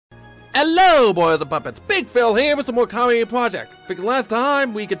Hello, boys and puppets. Big Phil here with some more Kamihime Project. Figured last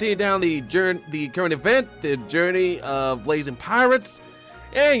time we continued down the current event, the journey of blazing pirates,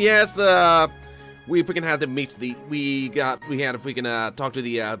 and yes, we freaking had to meet we had to freaking talk to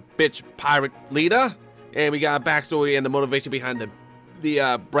the bitch pirate leader, and we got a backstory and the motivation behind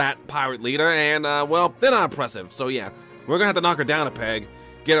the brat pirate leader, and well, they're not impressive. So yeah, we're gonna have to knock her down a peg,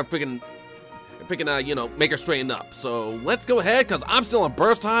 get her freaking you know, make her straighten up. So let's go ahead, because I'm still on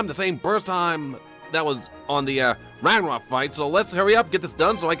burst time, the same burst time that was on the Ragnarok fight. So let's hurry up, get this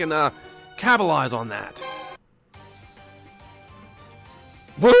done so I can capitalize on that.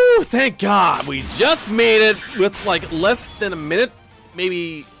 Woo! Thank God! We just made it with like less than a minute,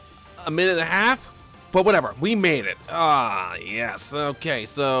 maybe a minute and a half, but whatever, we made it. Ah, yes. Okay,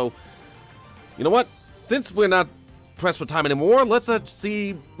 so you know what? Since we're not pressed for time anymore, let's just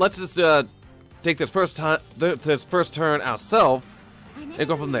take this first turn ourselves and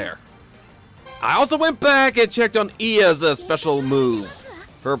go from there. I also went back and checked on Ia's special move,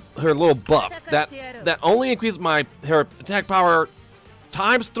 her little buff that only increases her attack power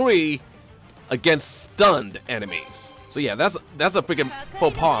 ×3 against stunned enemies. So yeah, that's a freaking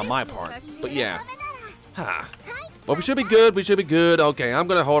faux pas on my part. But yeah, but we should be good. We should be good. Okay, I'm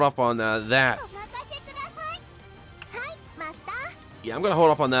gonna hold off on that. Yeah, I'm gonna hold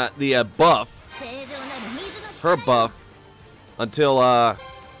off on that buff. Her buff until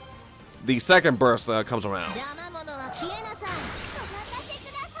the second burst comes around.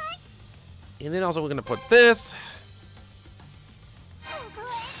 And then also we're gonna put this.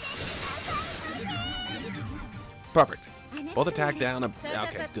 Perfect. Both attack down.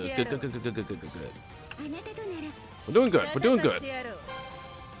 Okay, good. We're doing good. We're doing good.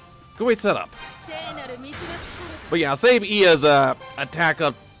 Good way set up. But yeah, I'll save Ia's attack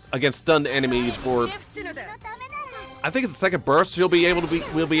up against stunned enemies for, I think it's the second burst. We'll be able to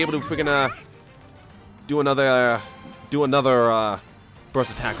freaking do another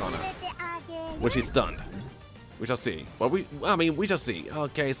burst attack on her when she's stunned. We shall see. But we shall see.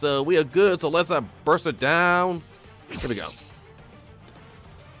 Okay, so we are good. So let's burst her down. Here we go.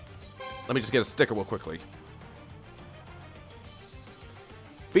 Let me just get a sticker real quickly.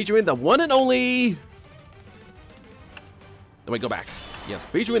 Featuring the one and only. Let me go back. Yes,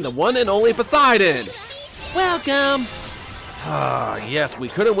 featuring the one and only Poseidon. Welcome. Yes, we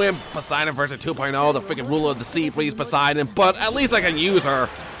couldn't win Poseidon version 2.0, the freaking ruler of the sea, please Poseidon, but at least I can use her.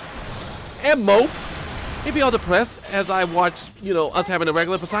 And mope. Maybe all depressed as I watch, you know, us having a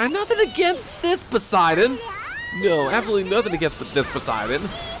regular Poseidon. Nothing against this Poseidon. No, absolutely nothing against this Poseidon.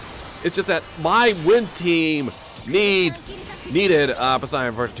 It's just that my win team needed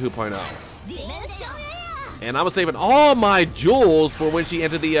Poseidon version 2.0. And I was saving all my jewels for when she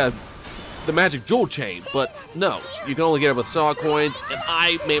entered the magic jewel chain. But no, you can only get it with star coins, and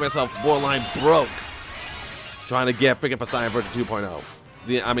I made myself borderline broke trying to get freaking Poseidon version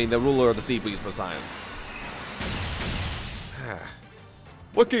 2.0. The ruler of the sea, please Poseidon.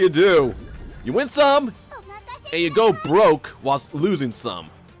 What can you do? You win some, and you go broke whilst losing some.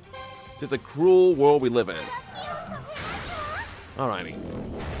 It's a cruel world we live in. Alrighty.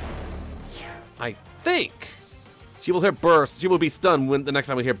 I think she will hear burst. She will be stunned when the next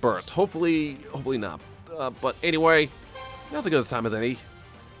time we hear burst. Hopefully not. But anyway, that's as good a time as any.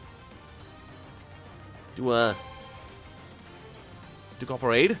 To go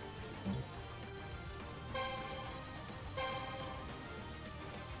parade.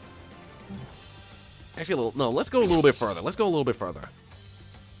 Actually, no. Let's go a little bit further. Let's go a little bit further.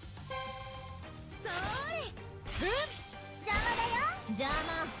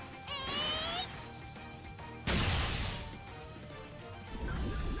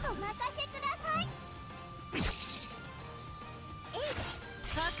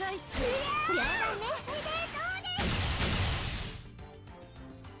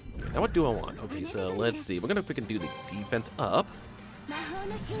 Now what do I want? Okay, so let's see. We're gonna freaking do the defense up.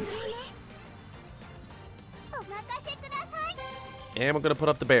 And we're gonna put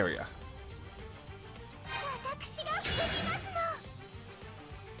up the barrier.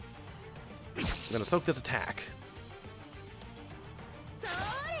 I'm gonna soak this attack.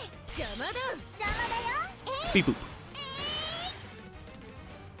 Beep boop.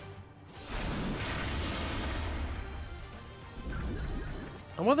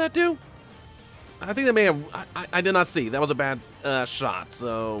 And what did that do? I think that may have. I did not see. That was a bad shot.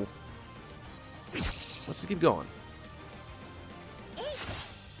 So let's just keep going.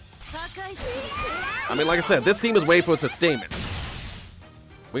 I mean, like I said, this team is waiting for sustainment.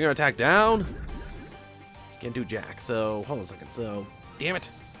 We're gonna attack down. Can't do jack. So hold on a second. So damn it.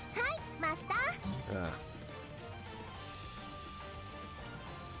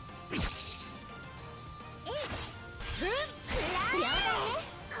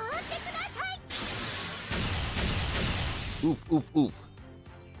 Oof, oof, oof.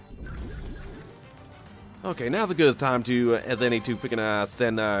 Okay, now's a good time to, as any, to freaking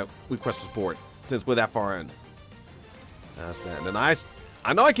send request for support, since we're that far in. Send. And I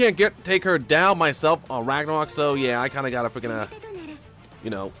know I can't take her down myself on Ragnarok, so yeah, I kind of gotta freaking,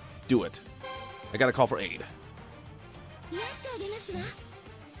 you know, do it. I gotta call for aid.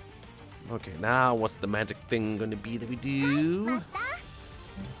 Okay, now what's the magic thing gonna be that we do?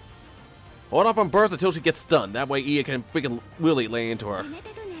 Hold up on burst until she gets stunned. That way Ia can freaking really lay into her.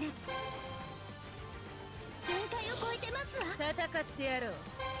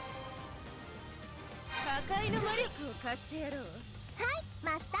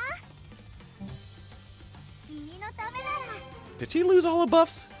 Did she lose all her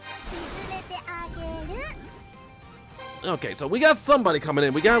buffs? Okay, so we got somebody coming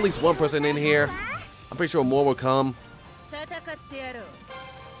in. We got at least one person in here. I'm pretty sure more will come.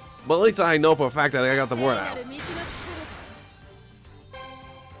 But at least I know for a fact that I got the word out.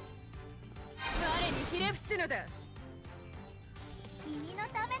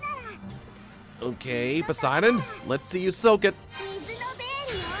 Okay, Poseidon, let's see you soak it.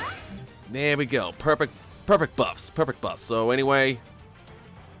 There we go. Perfect buffs. Perfect buffs. So anyway,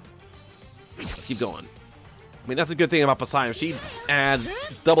 let's keep going. I mean, that's a good thing about Poseidon. She adds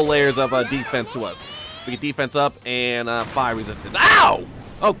double layers of defense to us. We get defense up and fire resistance. Ow!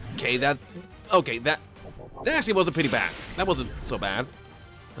 Okay, that actually wasn't pretty bad. That wasn't so bad.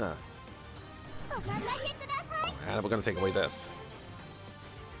 Huh. And we're gonna take away this.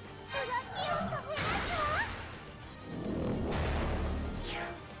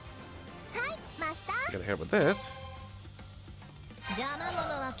 Gonna hit with this.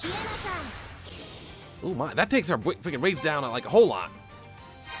 Oh my, that takes our freaking rage down like a whole lot.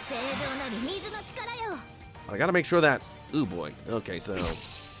 I gotta make sure that. Ooh boy. Okay, so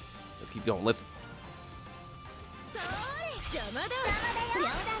let's keep going. Let's.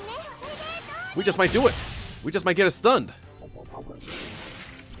 We just might do it. We just might get us stunned.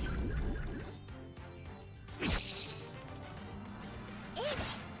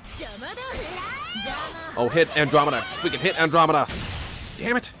 Oh, hit Andromeda. We can hit Andromeda.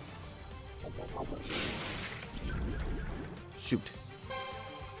 Damn it. Shoot.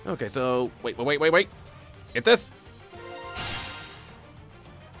 Okay, so wait. Hit this.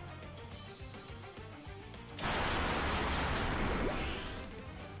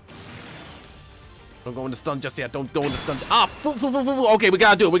 Don't go into stun just yet. Don't go into stun. Ah, okay, we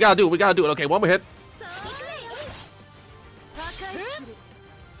gotta do it. We gotta do it. Okay, one more hit.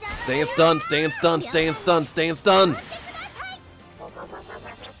 Stay in stun.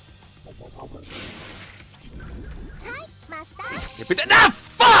 Ah,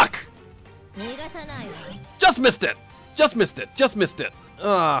 fuck! Just missed it.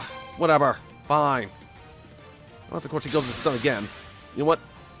 Whatever. Fine. Unless, of course, she goes to stun again. You know what?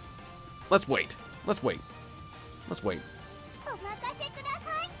 Let's wait.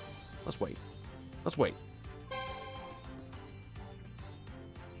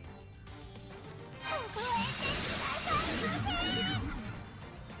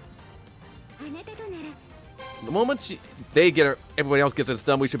 The moment they get her, everybody else gets her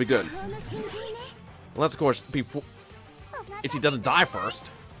stun, we should be good. Unless, of course, if she doesn't die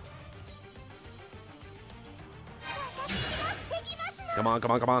first. Come on.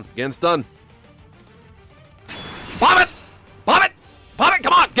 Get in stun. Pop it!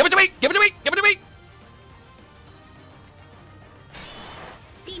 Come on! Give it to me!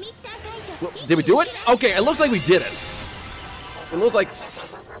 Well, did we do it? Okay, it looks like we did it. It looks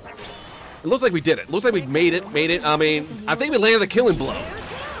like we did it. Looks like we made it. I mean, I think we landed the killing blow.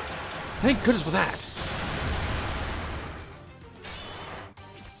 Thank goodness for that.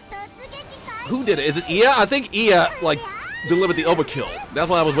 Who did it? Is it Ia? I think Ia, like, delivered the overkill. That's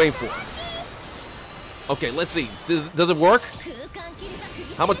what I was waiting for. Okay, let's see. Does it work?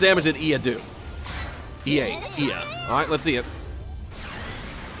 How much damage did Ia do? Ia. Alright, let's see it.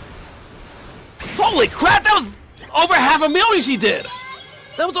 Holy crap, that was over 500,000 she did!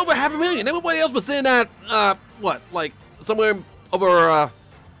 That was over 500,000. Everybody else was sitting at, what, like, somewhere over,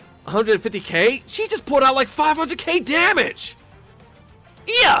 150k? She just put out like 500k damage!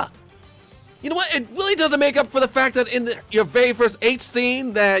 Yeah! You know what? It really doesn't make up for the fact that in your very first H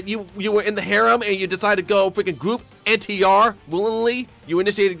scene that you were in the harem and you decided to go freaking group NTR willingly. You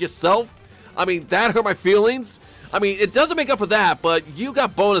initiated yourself. I mean, that hurt my feelings. I mean, it doesn't make up for that, but you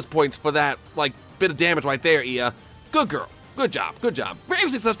got bonus points for that, like, bit of damage right there, Ia. Good girl. Good job. Very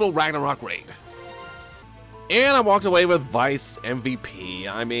successful Ragnarok raid. And I walked away with Vice MVP.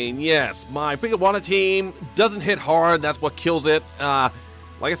 I mean, yes, my freaking water team doesn't hit hard. That's what kills it.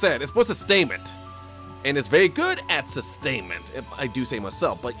 Like I said, it's supposed to sustainment. and it's very good at sustainment, if I do say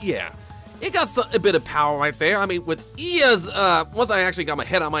myself. But yeah, it got a bit of power right there. I mean, with Ia's, once I actually got my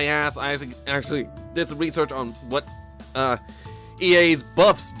head on my ass, I actually did some research on what EA's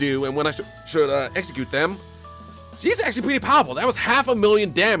buffs do and when I should execute them. She's actually pretty powerful. That was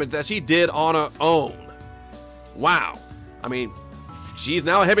 500,000 damage that she did on her own. Wow. I mean, she's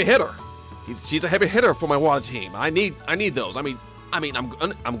now a heavy hitter. She's a heavy hitter for my water team. I need those. I mean,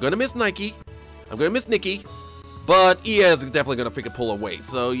 I'm gonna miss Nike. I'm gonna miss Nikki. But EA is definitely gonna freaking pull away.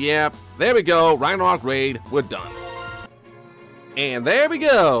 So yeah, there we go. Ragnarok raid, we're done. And there we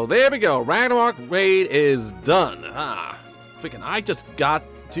go. Ragnarok raid is done. Freaking, I just got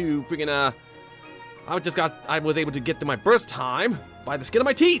to freaking I was able to get to my burst time by the skin of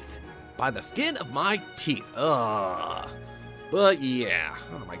my teeth. But yeah,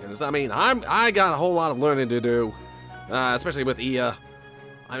 oh my goodness. I mean, I got a whole lot of learning to do, especially with Ia.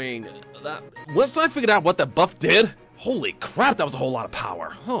 I mean, once I figured out what the buff did, holy crap, that was a whole lot of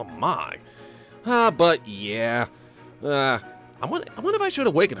power. Oh my. But yeah, I wonder if I should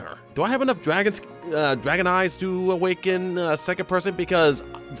awaken her. Do I have enough dragon eyes to awaken a second person? Because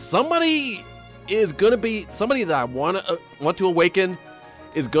somebody that I want to awaken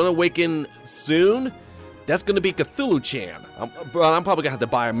is gonna awaken soon. That's gonna be Cthulhu-chan. I'm probably gonna have to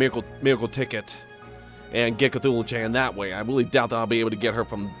buy a miracle ticket and get Cthulhu-chan that way. I really doubt that I'll be able to get her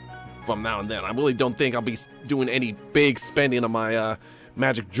from now and then. I really don't think I'll be doing any big spending on my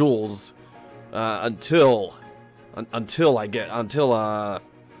magic jewels until I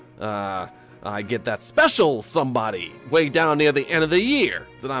get that special somebody way down near the end of the year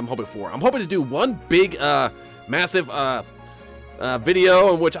that I'm hoping for. I'm hoping to do one big massive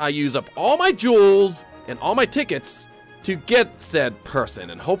video in which I use up all my jewels and all my tickets to get said person,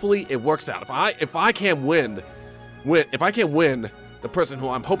 and hopefully it works out. If I can't win the person who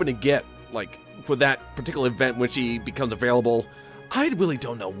I'm hoping to get, like, for that particular event when she becomes available, I really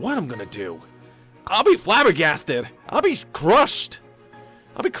don't know what I'm gonna do. I'll be flabbergasted. I'll be crushed.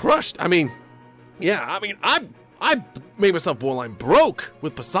 I mean, yeah, I mean, I made myself borderline broke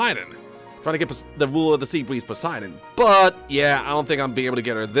with Poseidon, trying to get the ruler of the sea breeze Poseidon. But yeah, I don't think I'll be able to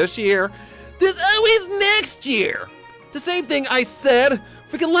get her this year. There's always next year. The same thing I said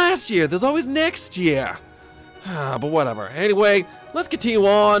freaking last year. There's always next year. But whatever. Anyway, let's continue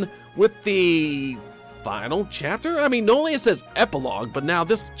on with the final chapter. I mean, normally it says epilogue, but now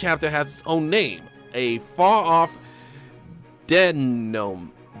this chapter has its own name. A far-off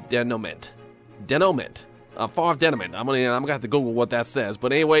denouement. A far-off denouement. I'm gonna have to Google what that says.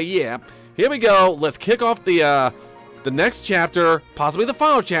 But anyway, yeah. Here we go. Let's kick off the next chapter, possibly the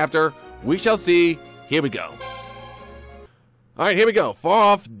final chapter. We shall see. Here we go. Alright, here we go.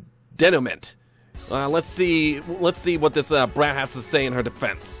 Far-off denouement. Let's see what this brat has to say in her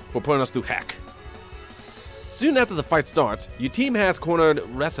defense for putting us through heck. Soon after the fight starts, your team has cornered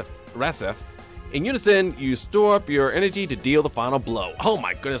Rasef. In unison, you store up your energy to deal the final blow. Oh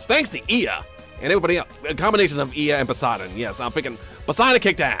my goodness, thanks to Ia and everybody else. A combination of Ia and Poseidon. Yes, I'm thinking Poseidon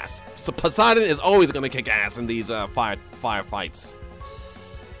kicked ass. So Poseidon is always going to kick ass in these fire fights.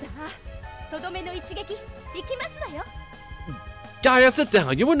 Gaia, sit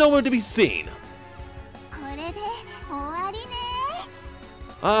down. You were nowhere to be seen.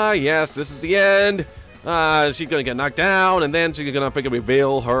 Yes, this is the end. She's gonna get knocked down, and then she's gonna freaking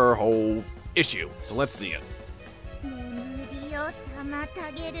reveal her whole issue. So let's see it.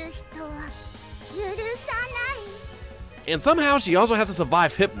 And somehow she also has to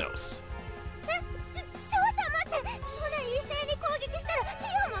survive Hypnos.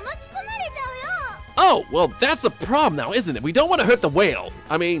 Oh, well, that's the problem now, isn't it? We don't want to hurt the whale.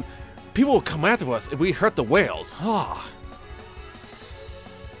 I mean, people will come after us if we hurt the whales.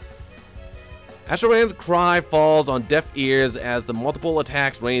 Asheran's cry falls on deaf ears as the multiple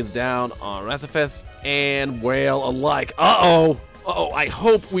attacks rains down on Rasifes and whale alike. Uh-oh, I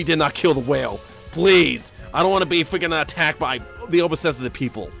hope we did not kill the whale. Please, I don't want to be freaking attacked by the oversensitive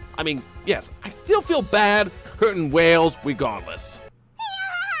people. I mean, yes, I still feel bad hurting whales regardless.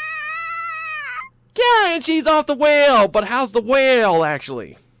 Yeah, and she's off the whale, but how's the whale,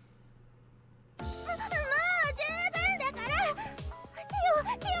 actually?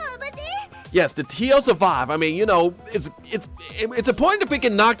 Yes, the Tio survive. I mean, you know, it's important to pick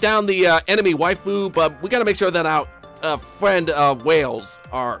and knock down the enemy waifu, but we gotta make sure that our friend whales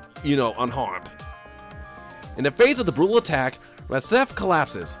are, you know, unharmed. In the face of the brutal attack, Rasef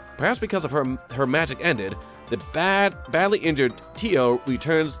collapses. Perhaps because of her magic ended, the badly injured Tio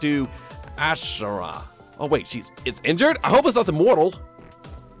returns to Ashera. Oh wait, it's injured? I hope it's not the mortal.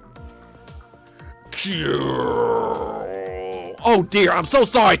 Oh dear, I'm so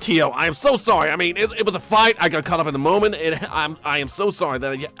sorry, Tio. I am so sorry. I mean, it was a fight. I got caught up in the moment, and I am so sorry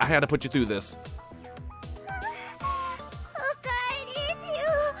that I had to put you through this.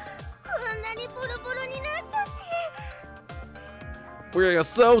 We are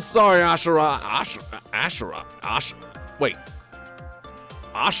so sorry, Ashura. Wait.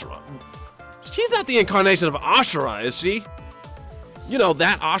 Ashura? She's not the incarnation of Ashura, is she? You know,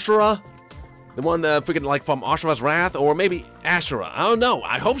 that Ashura? The one freaking like from Ashura's Wrath? Or maybe Ashura. I don't know.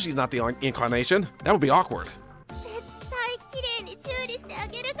 I hope she's not the incarnation. That would be awkward.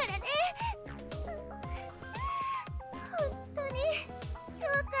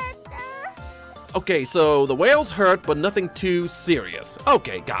 Okay, so the whale's hurt, but nothing too serious.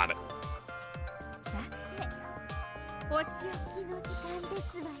 Okay, got it.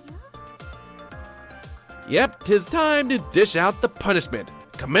 Yep, 'tis time to dish out the punishment.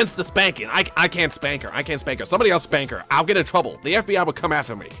 Commence the spanking. I can't spank her. I can't spank her. Somebody else spank her. I'll get in trouble. The FBI will come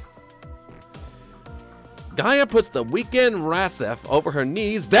after me. Gaia puts the weekend Rasef over her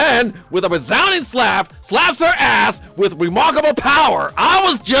knees, then, with a resounding slap, slaps her ass with remarkable power. I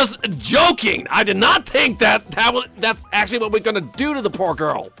was just joking. I did not think that's actually what we're gonna do to the poor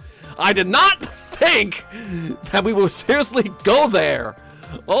girl. I did not think that we would seriously go there.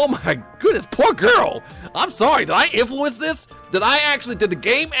 Oh my goodness, poor girl. I'm sorry, did I influence this? Did the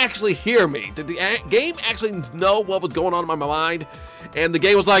game actually hear me? Did the game actually know what was going on in my mind? And the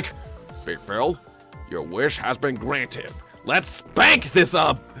game was like, Big Phil, your wish has been granted. Let's spank this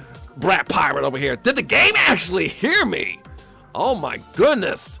brat pirate over here. Did the game actually hear me? Oh my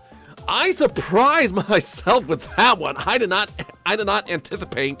goodness. I surprised myself with that one. I did not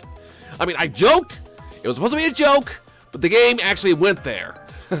anticipate. I mean, I joked. It was supposed to be a joke, but the game actually went there.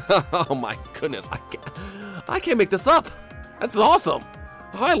 Oh my goodness. I can't make this up. This is awesome.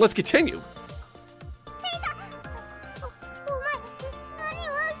 All right, let's continue.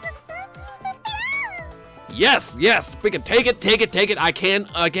 Yes, we can take it. I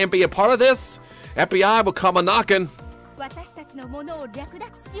can't be a part of this. FBI will come a knocking.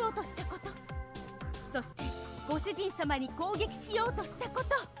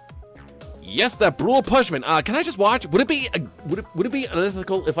 Yes, that brutal punishment. Can I just watch? Would it be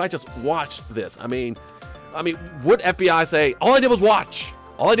unethical if I just watched this? I mean, would FBI say all I did was watch?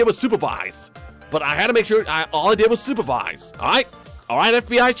 All I did was supervise. But I had to make sure all I did was supervise. All right,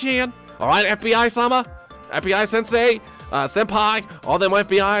 FBI-chan. All right, FBI-sama. FBI Sensei, Senpai, all them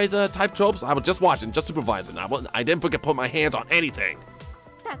FBI's type tropes. I was just watching, just supervising. I didn't forget to put my hands on anything.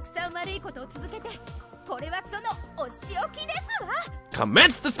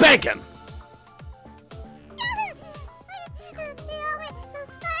 Commence the spanking!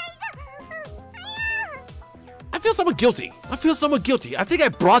 I feel somewhat guilty. I think I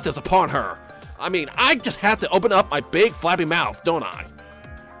brought this upon her. I mean, I just have to open up my big flabby mouth, don't I?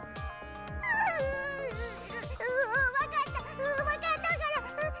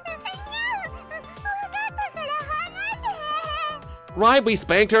 Right, we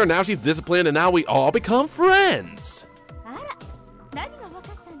spanked her, now she's disciplined, and now we all become friends.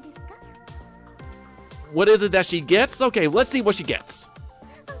 What is it that she gets? Okay, let's see what she gets.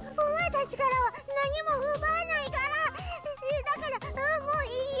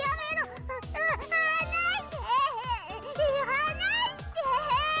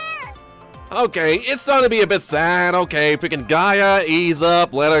 Okay, it's starting to be a bit sad. Okay, freaking Gaia, ease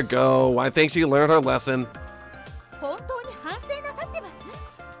up, let her go. I think she learned her lesson.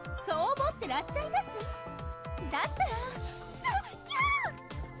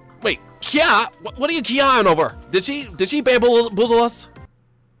 Wait, Kia? What are you Kiaing over? Did she bamboozle us?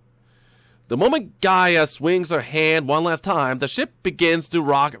 The moment Gaia swings her hand one last time, the ship begins to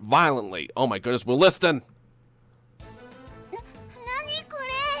rock violently. Oh my goodness, we're listening.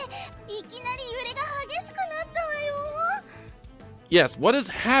 Yes, what is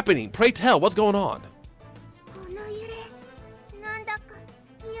happening? Pray tell, what's going on?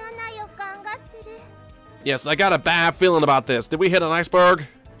 Yes, I got a bad feeling about this. Did we hit an iceberg?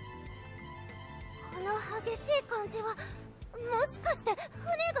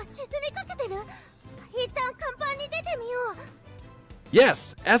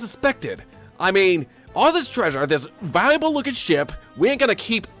 Yes, as expected. I mean, all this treasure, this valuable looking ship, we ain't gonna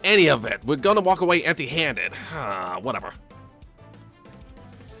keep any of it. We're gonna walk away empty-handed. Whatever.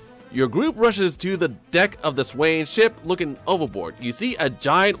 Your group rushes to the deck of the swaying ship, looking overboard. You see a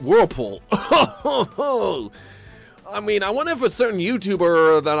giant whirlpool. I mean, I wonder if a certain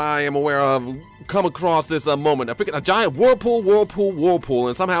YouTuber that I am aware of come across this moment. A giant whirlpool,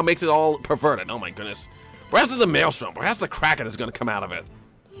 and somehow makes it all perverted. Oh my goodness. Perhaps it's the maelstrom. Perhaps the Kraken is going to come out of it.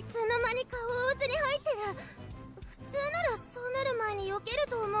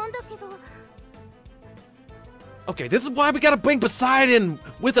 Okay, this is why we gotta bring Poseidon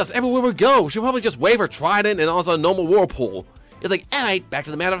with us everywhere we go. She'll probably just wave her trident and also a normal whirlpool. It's like, alright, back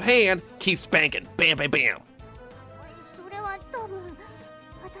to the matter of hand. Keep spanking. Bam, bam, bam.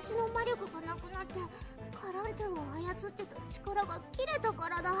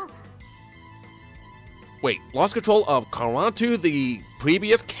 Wait, lost control of Karantu, the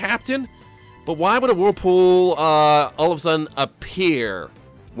previous captain? But why would a whirlpool all of a sudden appear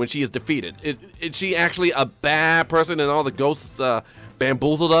when she is defeated? Is she actually a bad person and all the ghosts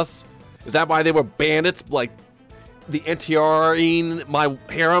bamboozled us? Is that why they were bandits, like the NTR-ing my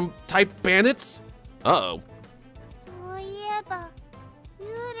harem type bandits? Uh-oh.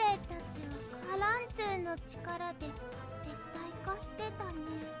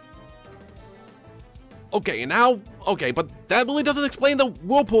 Okay, and now, okay, but that really doesn't explain the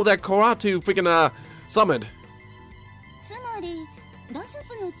whirlpool that Karantu freaking summoned.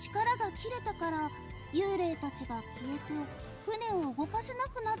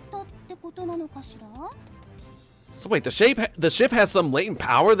 So wait, the ship has some latent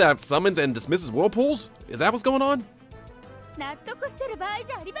power that summons and dismisses whirlpools? Is that what's going on?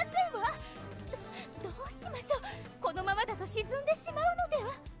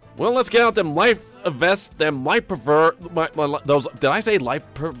 Well, let's get out them life vests, them life those, did I say life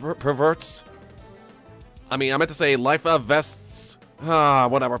perverts? I mean, I meant to say life vests.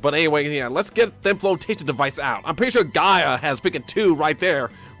 Whatever. But anyway, yeah, let's get them flotation device out. I'm pretty sure Gaia has freaking 2 right there,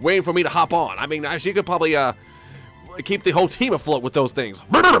 waiting for me to hop on. I mean, she could probably, keep the whole team afloat with those things.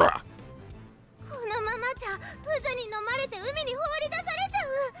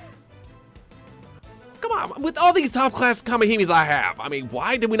 Come on, with all these top class Kamihimes I have, I mean,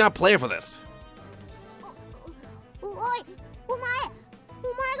 why did we not plan for this?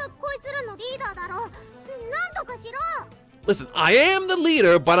 Listen, I am the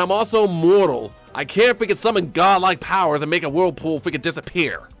leader, but I'm also mortal. I can't freaking summon godlike powers and make a whirlpool freaking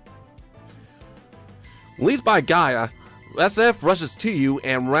disappear. Released by Gaia, SF rushes to you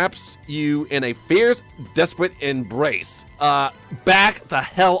and wraps you in a fierce, desperate embrace. Back the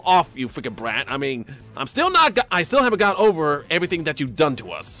hell off, you freaking brat. I mean, I still haven't got over everything that you've done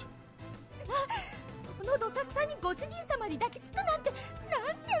to us.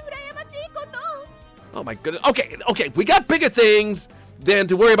 Oh my goodness. Okay, we got bigger things than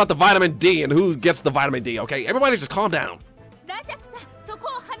to worry about the vitamin D and who gets the vitamin D, okay? Everybody just calm down.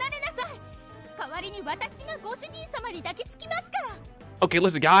 Okay,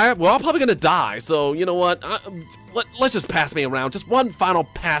 listen, Gaia, we're all probably gonna die, so you know what? Let's just pass me around. Just one final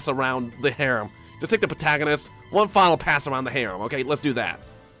pass around the harem. Just take the protagonist, one final pass around the harem, okay? Let's do that.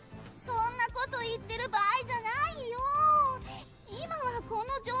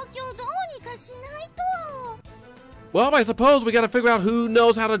 Well, I suppose we gotta figure out who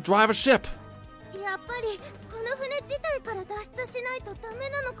knows how to drive a ship.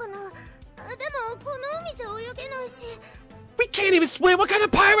 We can't even swim! What kind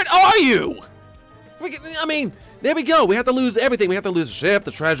of pirate are you? I mean, there we go. We have to lose everything. We have to lose the ship,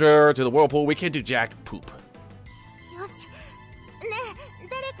 the treasure, to the whirlpool. We can't do jack poop.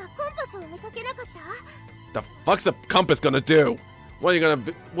 The fuck's a compass gonna do? What are you gonna?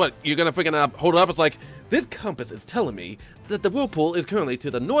 What you gonna freaking hold it up? It's like this compass is telling me that the whirlpool is currently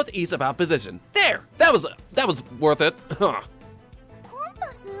to the northeast of our position. There, that was worth it, huh?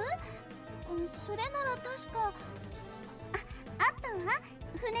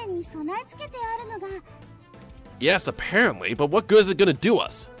 Yes, apparently, but what good is it gonna do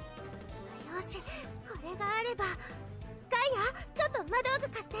us?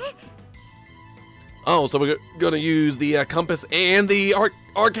 Oh, so we're gonna use the compass and the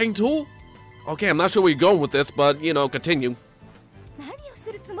arcane tool? Okay, I'm not sure where you're going with this, but, you know, continue.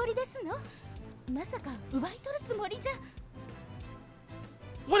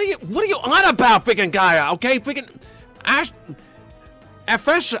 What are you on about, freaking Gaia, okay? Freaking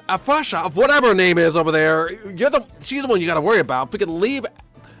Afasha, whatever her name is over there, she's the one you gotta worry about. Freaking leave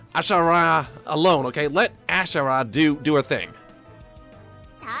Ashara alone, okay? Let Ashara do her thing.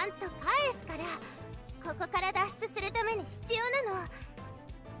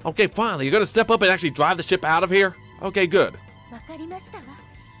 Okay, finally, you're gonna step up and actually drive the ship out of here? Okay, good.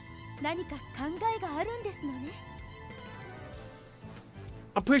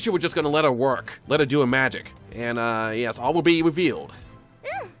 I'm pretty sure we're just gonna let her work. Let her do her magic. And, yes, all will be revealed.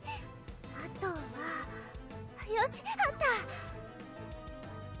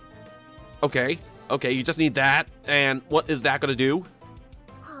 Okay, you just need that. And what is that gonna do?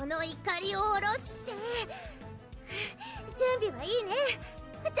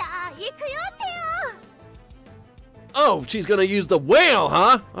 Oh, she's gonna use the whale,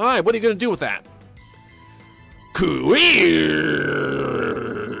 huh? Alright, what are you gonna do with that?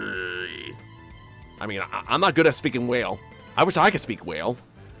 I mean, I'm not good at speaking whale. I wish I could speak whale.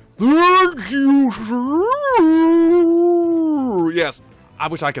 Thank you, sir. Yes, I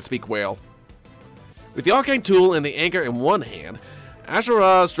wish I could speak whale. With the arcane tool and the anchor in one hand,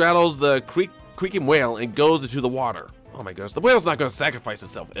 Ashura straddles the creaking whale and goes into the water. Oh my goodness, the whale's not going to sacrifice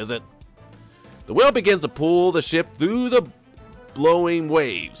itself, is it? The whale begins to pull the ship through the billowing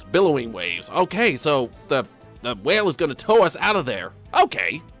waves. Okay, so the whale is going to tow us out of there.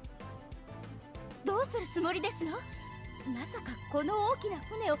 Okay.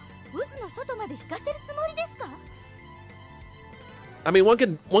 I mean, one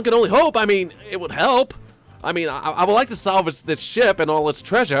can only hope. I mean, it would help. I mean, I would like to salvage this ship and all its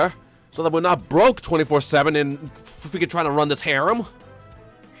treasure, so that we're not broke 24/7 and we can try to run this harem.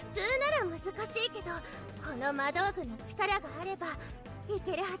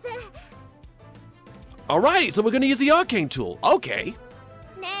 Alright, so we're gonna use the arcane tool. Okay.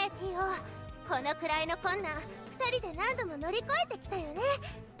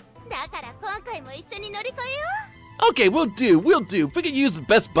 Okay, we'll do. We can use the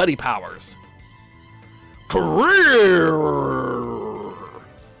best buddy powers. Career!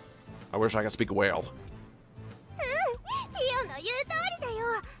 I wish I could speak whale.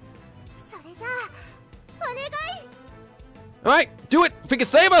 Alright, do it! If it can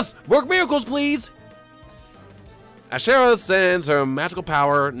save us! Work miracles, please! Ashura sends her magical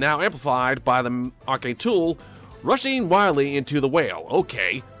power, now amplified by the arcane tool, rushing wildly into the whale.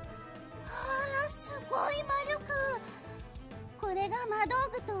 Okay.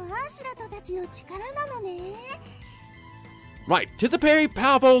 Right, tis a very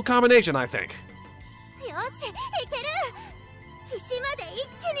powerful combination, I think.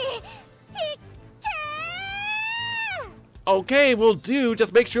 Okay, we'll do.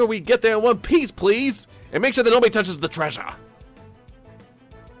 Just make sure we get there in one piece, please. And make sure that nobody touches the treasure.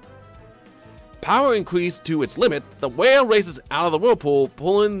 Power increased to its limit, the whale races out of the whirlpool,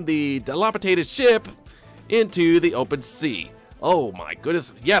 pulling the dilapidated ship into the open sea. Oh my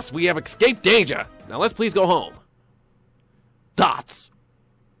goodness. Yes, we have escaped danger. Now let's please go home. Dots.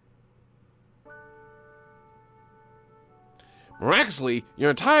 Miraculously, your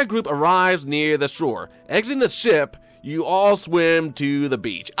entire group arrives near the shore. Exiting the ship, you all swim to the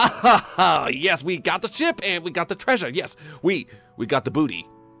beach. Ah, yes, we got the ship and we got the treasure. Yes, we got the booty.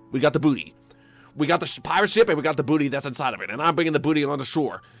 We got the booty. We got the pirate ship and we got the booty that's inside of it. And I'm bringing the booty on the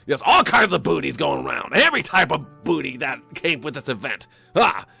shore. There's all kinds of booties going around. Every type of booty that came with this event.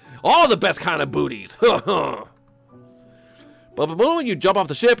 Ah, all the best kind of booties. But the moment you jump off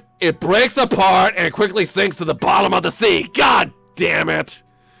the ship, it breaks apart and quickly sinks to the bottom of the sea. God damn it.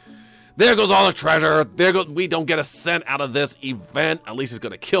 There goes all the treasure. We don't get a cent out of this event. At least it's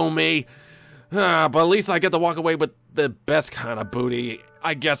gonna kill me. But at least I get to walk away with the best kind of booty.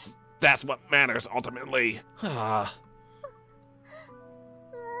 I guess that's what matters ultimately.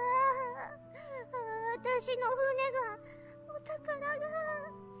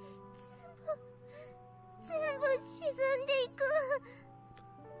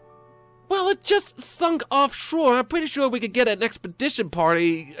 Well, it just sunk offshore. I'm pretty sure we could get an expedition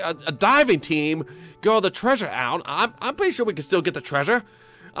party, a diving team, get all the treasure out. I'm pretty sure we can still get the treasure.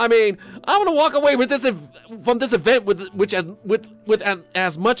 I mean, I want to walk away with this from this event with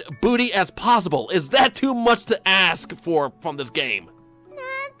as much booty as possible. Is that too much to ask for from this game?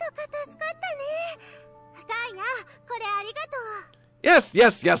 Yes,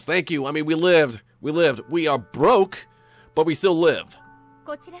 yes, yes. Thank you. I mean, we lived. We are broke, but we still live.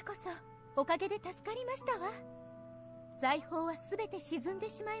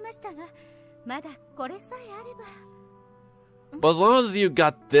 But as long as you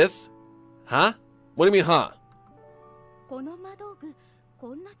got this, huh? What do you mean, huh?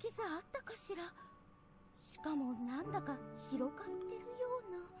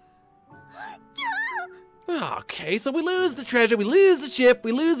 Okay, so we lose the treasure, we lose the ship,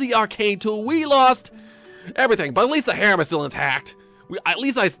 we lose the arcane tool, we lost everything. But at least the harem is still intact. At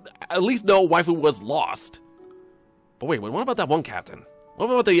least know waifu was lost. But wait, what about that one captain? What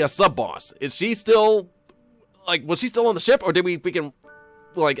about the sub boss? Is she still? Like, was she still on the ship, or did we can,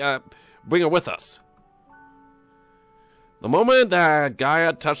 like, bring her with us? The moment that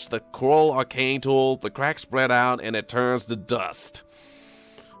Gaia touched the coral arcane tool, the crack spread out and it turns to dust.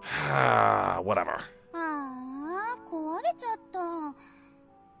 Whatever.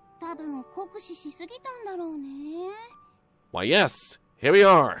 Why, yes, here we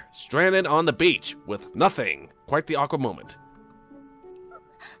are, stranded on the beach with nothing. Quite the awkward moment.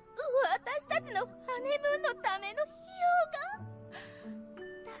 たちのハネムーンのための費用が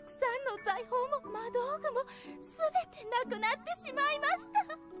たくさんの財宝も魔道具も全てなくなってしまいました。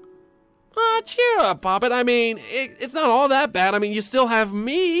Cheer up, Poppet. I mean, it's not all that bad. I mean, you still have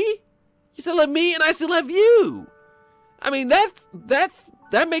me. You still have me, and I still have you. I mean, that's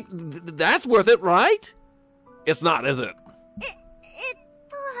worth it, right? It's not, is it?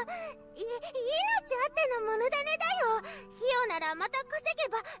 命あってのものだねだよ。費用ならまた稼げ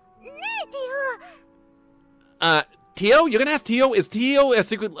ばねえ、Tio? You can ask Tio. Is Tio a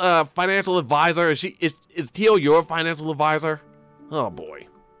secret financial advisor? Is Tio your financial advisor? Oh boy.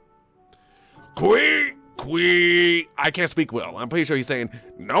 Quee. I can't speak well. I'm pretty sure he's saying,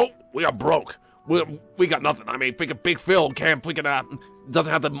 nope, we are broke. We got nothing. I mean, freaking Big Phil can't freaking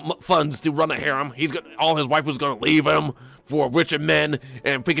doesn't have the funds to run a harem. All his wife was gonna leave him for richer men,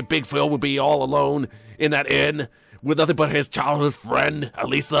 and freaking Big Phil would be all alone in that inn with nothing but his childhood friend,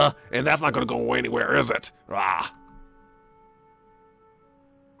 Elisa, and that's not gonna go anywhere, is it?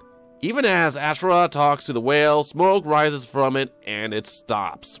 Even as Ashura talks to the whale, smoke rises from it, and it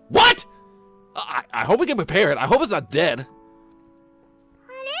stops. What? I hope we can prepare it. I hope it's not dead.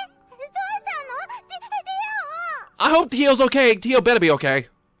 I hope Tio's okay. Tio better be okay.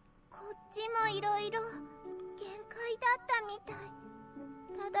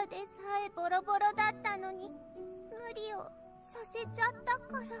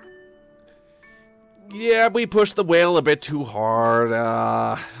 Yeah, we pushed the whale a bit too hard.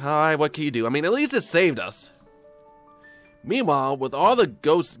 What can you do? I mean, at least it saved us. Meanwhile, with all the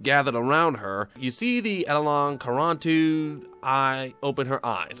ghosts gathered around her, you see the Edelon Karantu open her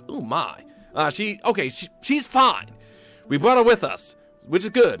eyes. Ooh, my. She's fine. We brought her with us, which is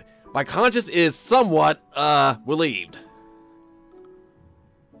good. My conscience is somewhat, relieved.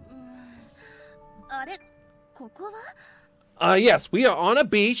 Yes, we are on a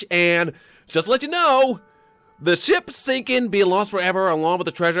beach, and just to let you know, the ship sinking, being lost forever, along with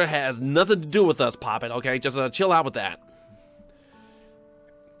the treasure, has nothing to do with us, Poppet, okay? Just, chill out with that.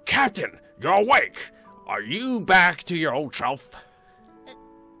 Captain, you're awake. Are you back to your old self?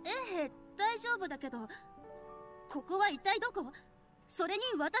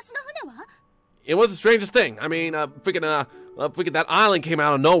 It was the strangest thing. I mean, freaking that island came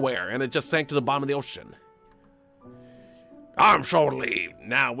out of nowhere, and it just sank to the bottom of the ocean. I'm so relieved.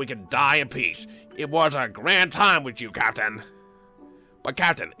 Now we can die in peace. It was a grand time with you, Captain. But,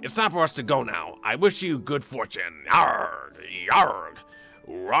 Captain, it's time for us to go now. I wish you good fortune. Yarg, yarg,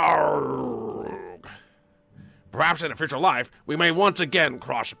 yarg. Perhaps in a future life, we may once again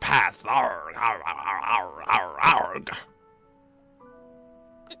cross paths. Arg, arg, arg, arg, arg.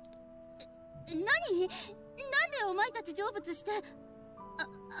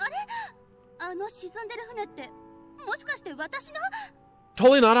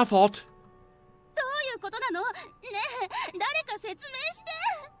 Totally not our fault.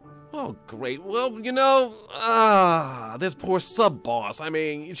 Oh, great. Well, you know, this poor sub-boss. I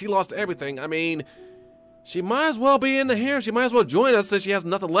mean, she lost everything. I mean, she might as well be in the harem. She might as well join us since she has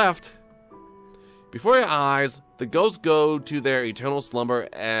nothing left. Before your eyes, the ghosts go to their eternal slumber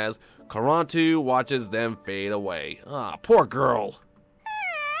as Karantu watches them fade away. Ah, poor girl.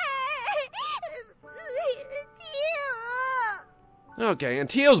 Okay, and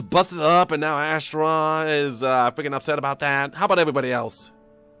Tio's busted up, and now Astra is freaking upset about that. How about everybody else?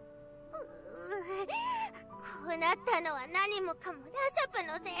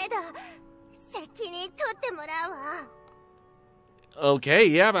 Okay,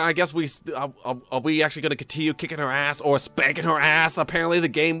 yeah, but I guess are we actually gonna continue kicking her ass or spanking her ass? Apparently the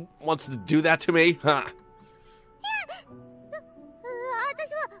game wants to do that to me, huh?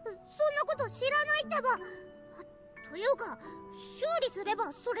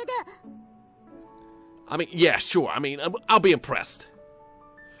 I mean, yeah, sure. I mean, I'll be impressed.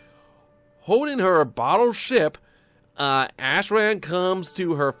 Holding her bottle ship, Ashran comes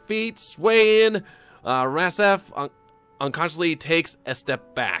to her feet, swaying. Rasef unconsciously takes a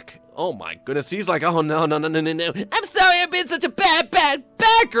step back. Oh my goodness, he's like, oh no. I'm sorry, I've been such a bad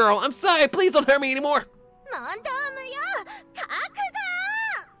girl. I'm sorry, please don't hurt me anymore.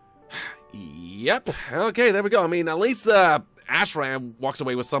 Yep, okay, there we go. I mean, at least Ashram walks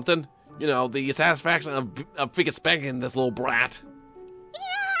away with something. You know, the satisfaction of freaking spanking this little brat.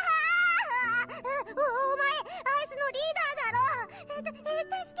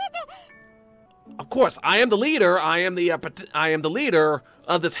 Of course, I am the leader. I am the leader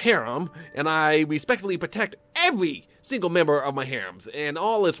of this harem, and I respectfully protect every single member of my harems and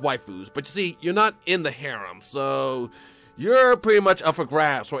all its waifus. But you see, you're not in the harem, so you're pretty much up for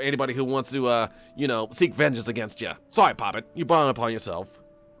grabs for anybody who wants to, you know, seek vengeance against you. Sorry, Poppet, you brought it upon yourself.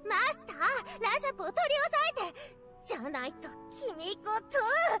 ャップを取り押さえて、じゃないと君ごと。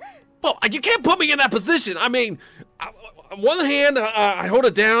Well, you can't put me in that position. I mean, on one hand, I hold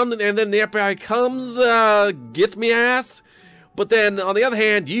it down, and then the FBI comes, gets me ass. But then, on the other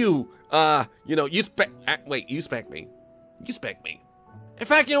hand, you spank me. You spank me. In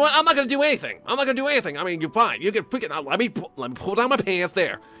fact, you know what? I'm not gonna do anything. I mean, you're fine. You can freaking, let me pull down my pants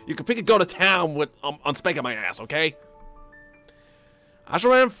there. You can freaking go to town with, on spanking my ass, okay?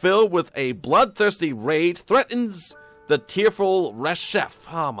 Asheran, filled with a bloodthirsty rage, threatens the tearful Reshef.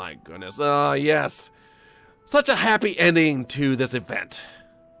 Oh my goodness. Yes. Such a happy ending to this event.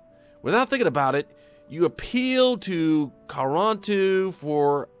 Without thinking about it, you appeal to Karantu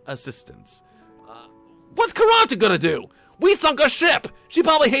for assistance. What's Karantu gonna do? We sunk a ship! She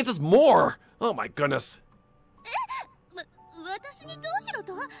probably hates us more! Oh my goodness.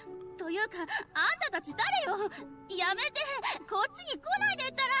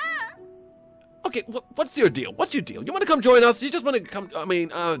 Okay, what's your deal? What's your deal? You want to come join us? You just want to come?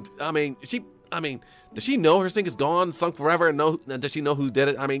 Does she know her sink is gone, sunk forever, and does she know who did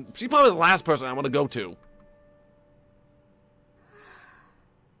it? I mean, she's probably the last person I want to go to.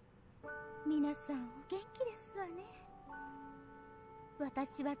 皆さんお元気ですわね。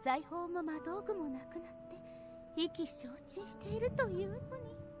私は財宝も魔道具もなくなって意気消沈しているというのに。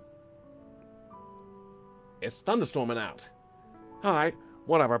It's thunderstorming out. Alright,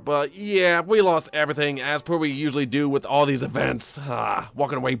 whatever, but yeah, we lost everything as per we usually do with all these events.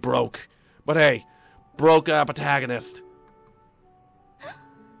 Walking away broke. But hey, broke protagonist.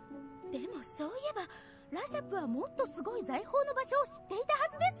 でもそういえば、ラシャプはもっとすごい財宝の場所を知っていたは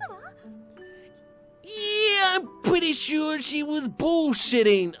ずですわ。Yeah, I'm pretty sure she was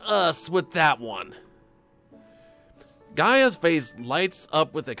bullshitting us with that one. Gaia's face lights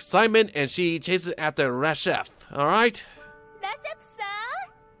up with excitement and she chases after Reshef, alright? ラシャプさ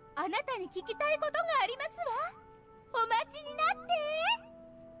ん、あなたに聞きたいことがありますわ。お待ちになって。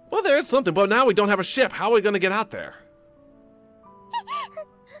Well, there's something, but now we don't have a ship. How are we gonna get out there?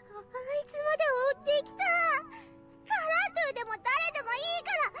 いつまで追ってきた。カラントゥでも誰でもいい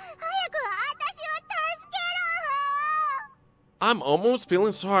から、早く私を助けろ。I'm almost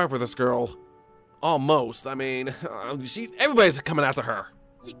feeling sorry for this girl. Almost. I mean, everybody's coming after her.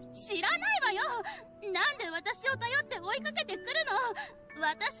 知らないわよ。なんで私を頼って追いかけてくるの。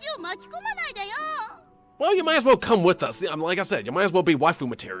私を巻き込まないでよ。Well, you might as well come with us. Like I said, you might as well be waifu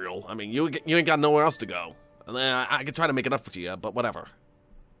material. I mean, you ain't got nowhere else to go. I could try to make it up for you, but whatever.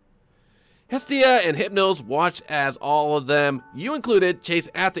 Hestia and Hypnos watch as all of them, you included, chase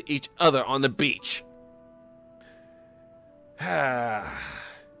after each other on the beach.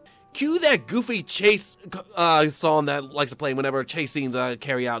 Cue that goofy chase song that likes to play whenever chase scenes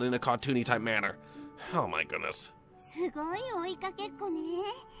carry out in a cartoony type manner. Oh my goodness. すごい追いかけっこね。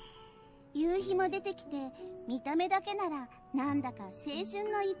夕日も出てきて、見た目だけならなんだか青春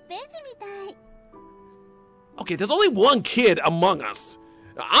の1ページみたい。Okay, there's only one kid among us.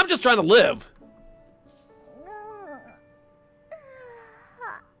 I'm just trying to live.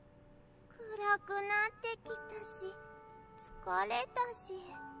 暗くなってきたし、疲れたし、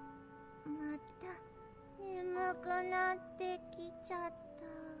また眠くなってきちゃった。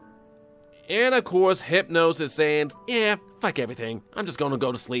And of course, Hypnos is saying, yeah, fuck everything. I'm just gonna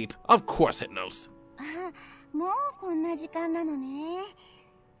go to sleep. Of course, Hypnos. もうこんな時間なのね。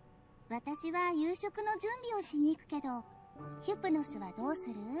私は夕食の準備をしに行くけど、ヒュプノスはどうす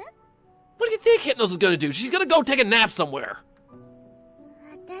る？ What do you think Hypnos is gonna do? She's gonna go take a nap somewhere.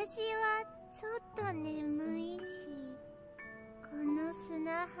 私はちょっと眠いし、この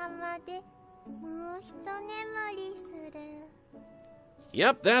砂浜でもう一眠りする。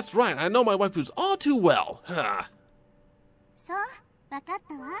Yep, that's right. I know my waifus all too well. そう、わかっ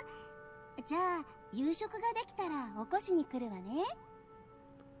たわ。じゃあ、夕食ができたら起こしに来るわね。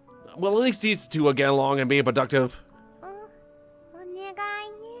Well, at least these two will get along and be productive. お願いね。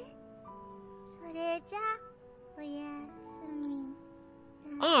それじゃあ、おやすみ。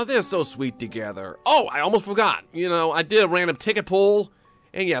Oh, they're so sweet together. Oh, I almost forgot. You know, I did a random ticket pull.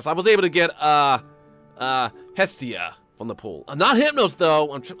 And yes, I was able to get, Hestia from the pool. Not Hypnos,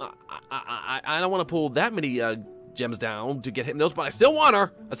 though. I don't want to pull that many, gems down to get Hypnos, but I still want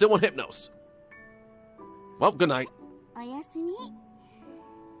her. I still want Hypnos. Well, good night. おやすみ。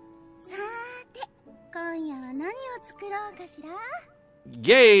さーて、今夜は何を作ろうかしら？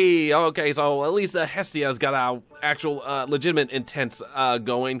 Yay! Okay, so at least Hestia's got our actual, legitimate intents,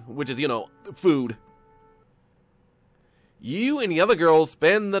 going, which is, you know, food. You and the other girls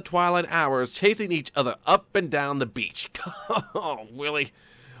spend the twilight hours chasing each other up and down the beach. Oh, really?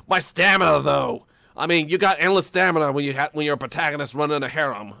 My stamina, though. I mean, you got endless stamina when you're a protagonist running a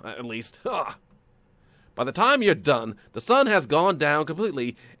harem, at least. Ugh. By the time you're done, the sun has gone down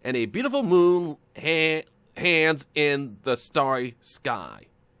completely, and a beautiful moon hangs in the starry sky.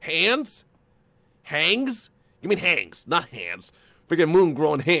 Hands? Hangs? You mean hangs, not hands. Freaking moon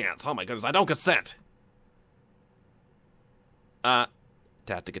growing hands. Oh my goodness, I don't consent. Tap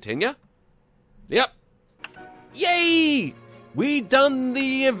to continue? Yep. Yay! We done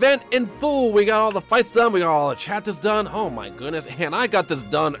the event in full. We got all the fights done. We got all the chapters done. Oh my goodness. And I got this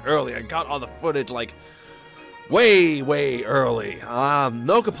done early. I got all the footage like way early.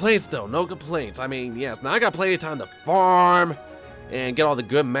 No complaints though. No complaints. I mean, yes. Now I got plenty of time to farm and get all the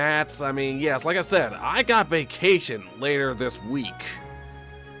good mats. I mean, yes. Like I said, I got vacation later this week.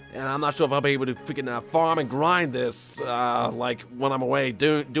 And I'm not sure if I'll be able to freaking farm and grind this like when I'm away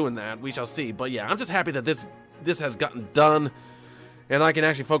doing that. We shall see. But yeah, I'm just happy that this has gotten done, and I can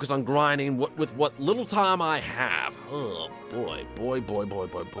actually focus on grinding with what little time I have. Oh boy,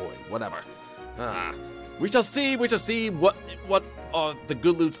 whatever. We shall see what the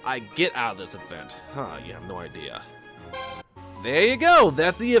good loots I get out of this event. You have no idea. There you go.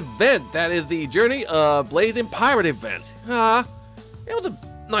 That's the event. That is the Journey of Blazing Pirate event. It was a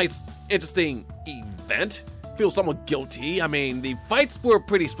nice, interesting event. Feel somewhat guilty. I mean, the fights were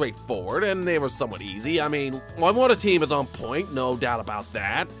pretty straightforward and they were somewhat easy. I mean, my water team is on point, no doubt about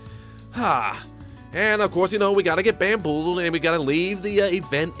that. And of course, you know, we gotta get bamboozled and we gotta leave the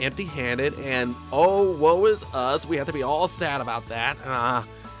event empty-handed, and oh, woe is us, we have to be all sad about that.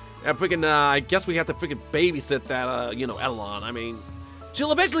 And freaking, I guess we have to freaking babysit that, you know, Edelon. I mean,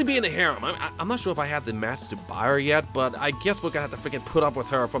 she'll eventually be in the harem. I'm not sure if I have the match to buy her yet, but I guess we're gonna have to freaking put up with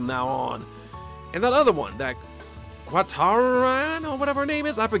her from now on. And that other one, that Quataran, or whatever her name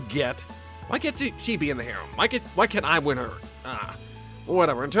is, I forget. Why can't she be in the harem? Why can't I win her?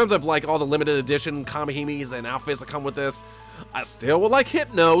 Whatever. In terms of like all the limited edition Kamihimes and outfits that come with this, I still would like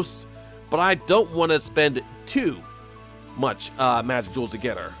Hypnos, but I don't want to spend too much magic jewels to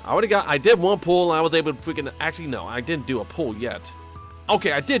get her. I did one pull and I was able to freaking, actually no, I didn't do a pull yet.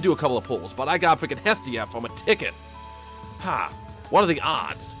 Okay, I did do a couple of pulls, but I got freaking Hestia from a ticket. What are the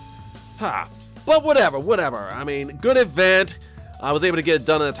odds? But whatever. I mean, good event. I was able to get it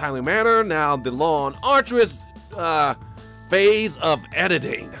done in a timely manner. Now, the long, arduous phase of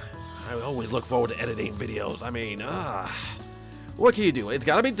editing. I always look forward to editing videos. I mean, what can you do? It's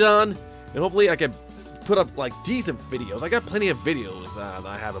gotta be done, and hopefully I can put up, like, decent videos. I got plenty of videos that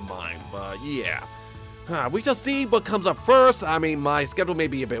I have in mind, but yeah. We shall see what comes up first. I mean, my schedule may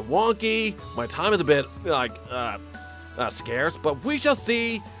be a bit wonky. My time is a bit, like, scarce, but we shall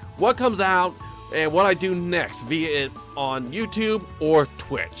see what comes out and what I do next, be it on YouTube or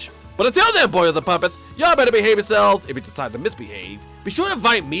Twitch. But until then, boys and puppets, y'all better behave yourselves. If you decide to misbehave, be sure to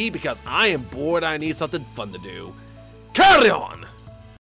invite me because I am bored. I need something fun to do. Carry on!